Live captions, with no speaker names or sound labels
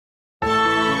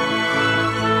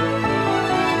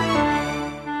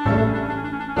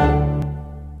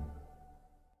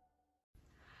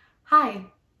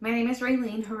My name is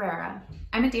Raylene Herrera.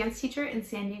 I'm a dance teacher in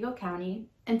San Diego County,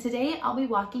 and today I'll be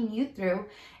walking you through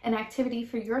an activity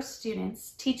for your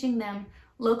students, teaching them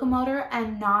locomotor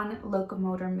and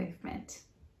non-locomotor movement.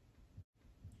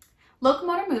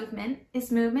 Locomotor movement is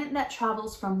movement that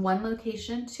travels from one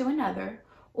location to another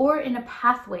or in a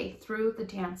pathway through the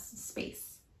dance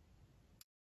space.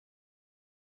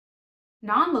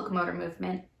 Non-locomotor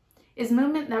movement is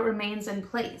movement that remains in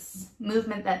place,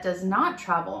 movement that does not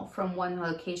travel from one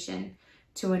location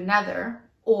to another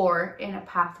or in a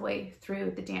pathway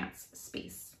through the dance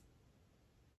space.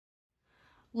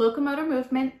 Locomotor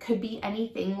movement could be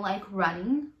anything like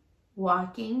running,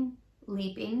 walking,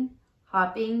 leaping,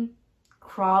 hopping,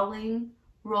 crawling,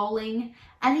 rolling,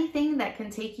 anything that can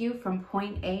take you from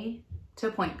point A to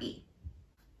point B.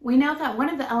 We know that one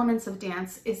of the elements of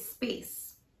dance is space.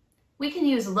 We can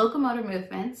use locomotor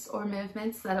movements or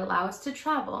movements that allow us to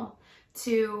travel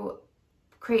to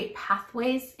create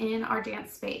pathways in our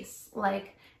dance space,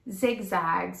 like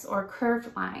zigzags or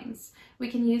curved lines. We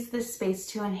can use this space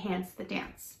to enhance the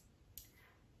dance.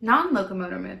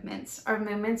 Non-locomotor movements are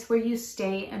movements where you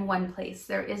stay in one place.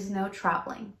 There is no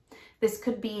traveling. This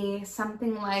could be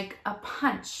something like a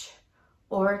punch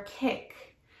or a kick,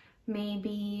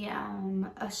 maybe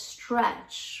a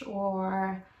stretch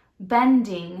or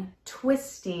bending,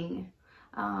 twisting,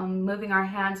 moving our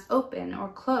hands open or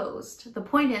closed. The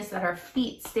point is that our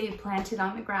feet stay planted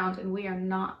on the ground and we are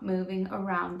not moving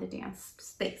around the dance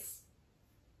space.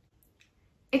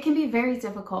 It can be very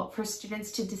difficult for students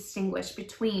to distinguish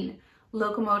between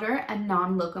locomotor and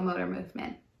non-locomotor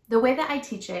movement. The way that I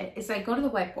teach it is I go to the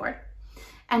whiteboard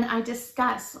and I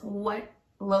discuss what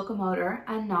locomotor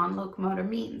and non-locomotor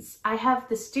means. I have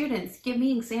the students give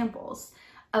me examples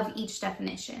of each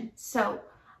definition. So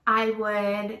I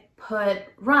would put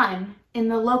run in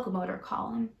the locomotor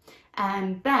column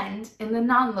and bend in the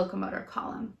non-locomotor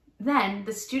column. Then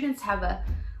the students have a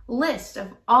list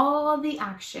of all the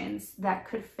actions that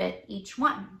could fit each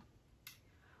one.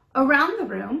 Around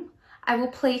the room, I will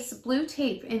place blue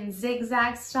tape in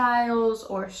zigzag styles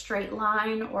or straight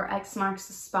line or X marks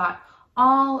the spot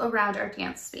all around our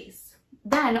dance space.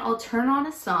 Then I'll turn on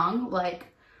a song like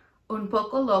Un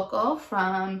Poco Loco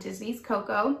from Disney's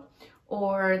Coco,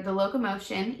 or the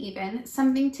Locomotion even,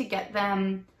 something to get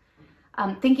them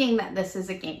thinking that this is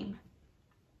a game.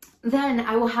 Then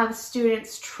I will have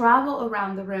students travel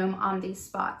around the room on these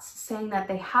spots, saying that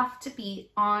they have to be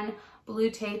on blue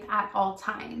tape at all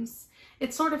times.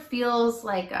 It sort of feels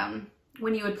like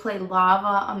when you would play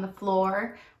lava on the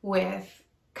floor with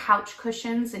couch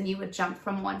cushions and you would jump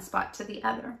from one spot to the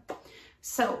other.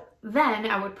 So then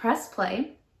I would press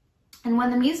play. And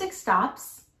when the music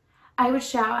stops, I would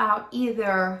shout out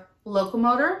either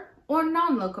locomotor or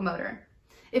non-locomotor.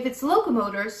 If it's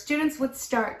locomotor, students would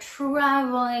start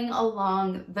traveling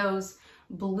along those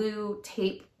blue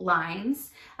tape lines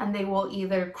and they will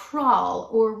either crawl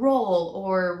or roll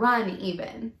or run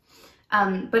even.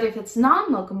 But if it's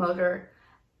non-locomotor,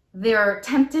 they're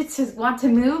tempted to want to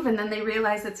move and then they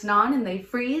realize it's non and they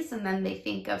freeze and then they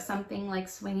think of something like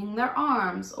swinging their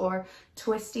arms or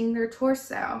twisting their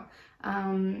torso.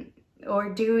 Or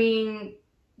doing,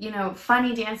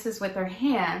 funny dances with their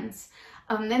hands.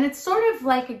 Then it's sort of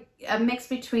like a mix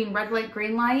between red light,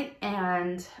 green light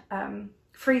and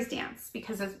freeze dance,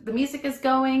 because the music is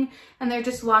going and they're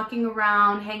just walking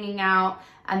around, hanging out,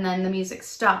 and then the music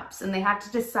stops and they have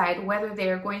to decide whether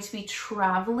they are going to be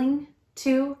traveling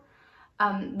to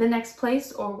the next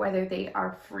place or whether they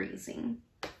are freezing.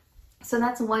 So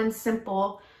that's one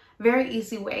simple, very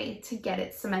easy way to get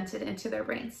it cemented into their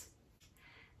brains.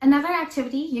 Another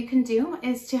activity you can do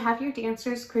is to have your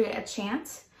dancers create a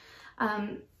chant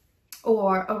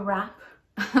or a rap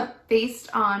based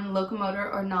on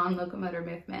locomotor or non-locomotor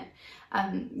movement.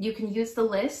 You can use the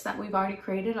list that we've already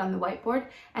created on the whiteboard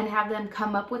and have them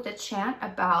come up with a chant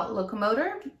about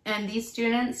locomotor, and these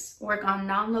students work on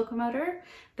non-locomotor.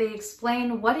 They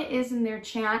explain what it is in their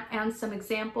chant and some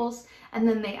examples, and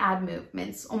then they add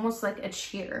movements, almost like a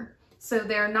cheer. So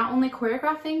they're not only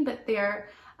choreographing, but they're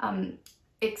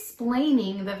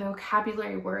explaining the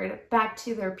vocabulary word back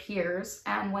to their peers,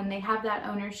 and when they have that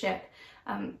ownership,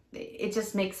 it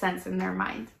just makes sense in their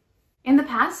mind. In the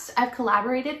past, I've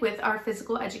collaborated with our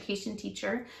physical education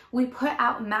teacher. We put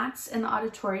out mats in the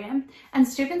auditorium and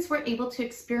students were able to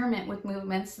experiment with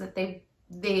movements that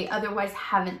they otherwise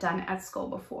haven't done at school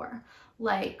before,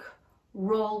 like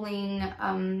rolling,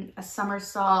 a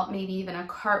somersault, maybe even a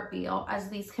cartwheel, as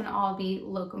these can all be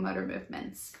locomotor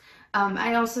movements.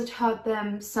 I also taught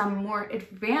them some more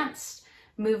advanced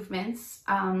movements,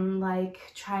 like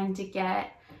trying to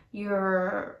get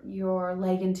your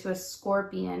leg into a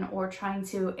scorpion, or trying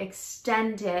to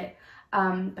extend it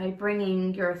by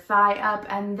bringing your thigh up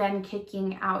and then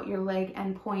kicking out your leg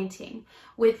and pointing.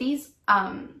 With these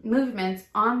movements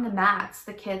on the mats,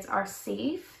 the kids are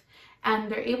safe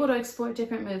and they're able to explore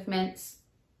different movements,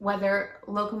 whether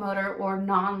locomotor or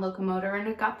non-locomotor, and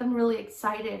it got them really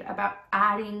excited about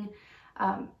adding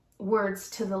words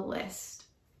to the list.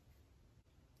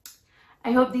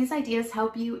 I hope these ideas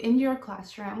help you in your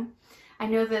classroom. I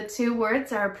know the 2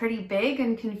 words are pretty big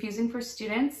and confusing for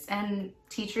students and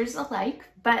teachers alike,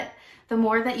 but the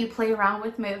more that you play around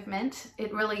with movement,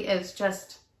 it really is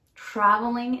just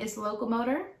traveling is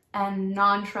locomotor and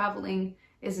non-traveling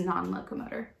is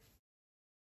non-locomotor.